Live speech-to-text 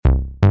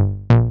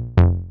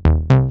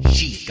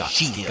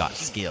got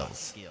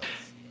skills.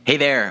 Hey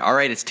there. All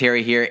right, it's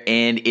Terry here,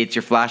 and it's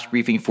your flash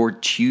briefing for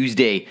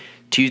Tuesday.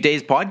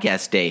 Tuesday's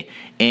podcast day.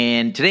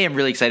 And today I'm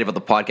really excited about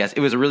the podcast. It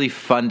was a really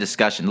fun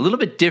discussion, a little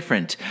bit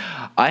different.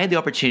 I had the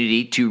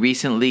opportunity to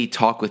recently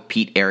talk with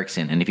Pete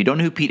Erickson. And if you don't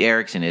know who Pete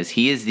Erickson is,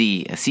 he is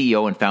the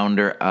CEO and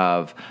founder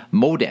of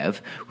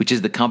Modev, which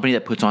is the company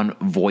that puts on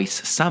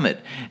Voice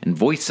Summit. And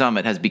Voice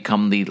Summit has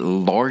become the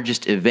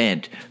largest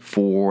event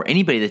for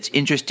anybody that's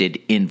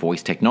interested in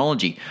voice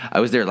technology. I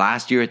was there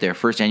last year at their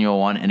first annual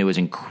one, and it was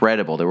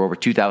incredible. There were over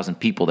 2,000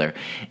 people there.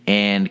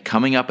 And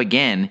coming up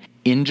again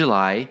in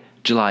July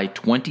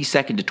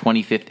 22nd to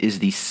 25th is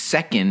the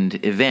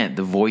second event,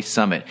 the Voice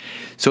Summit.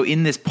 So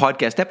in this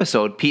podcast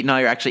episode, Pete and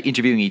I are actually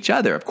interviewing each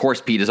other. Of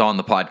course, Pete is on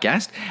the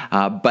podcast,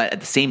 but at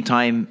the same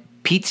time,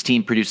 Pete's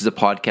team produces a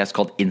podcast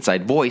called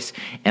Inside Voice,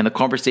 and the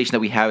conversation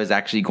that we have is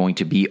actually going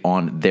to be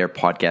on their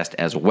podcast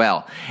as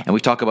well. And we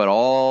talk about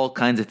all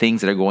kinds of things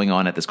that are going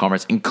on at this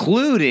conference,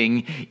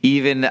 including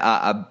even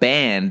a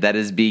band that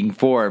is being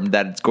formed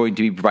that's going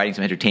to be providing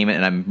some entertainment,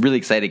 and I'm really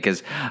excited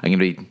because I'm going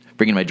to be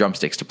bringing my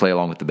drumsticks to play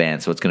along with the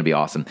band, so it's going to be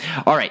awesome.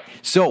 All right,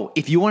 so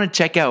if you want to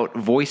check out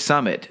Voice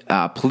Summit,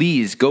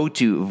 please go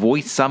to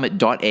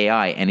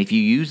voicesummit.ai, and if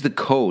you use the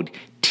code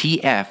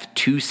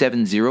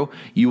TF270,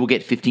 you will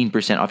get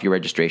 15% off your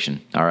registration,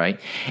 all right?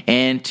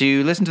 And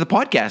to listen to the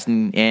podcast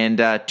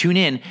and tune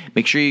in,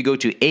 make sure you go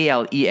to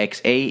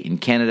ALEXA in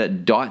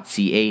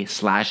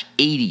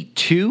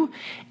Canada.ca/82,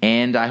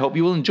 and I hope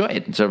you will enjoy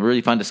it. It's a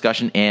really fun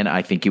discussion, and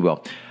I think you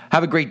will.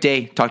 Have a great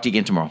day. Talk to you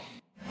again tomorrow.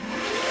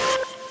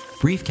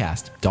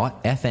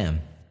 Briefcast.fm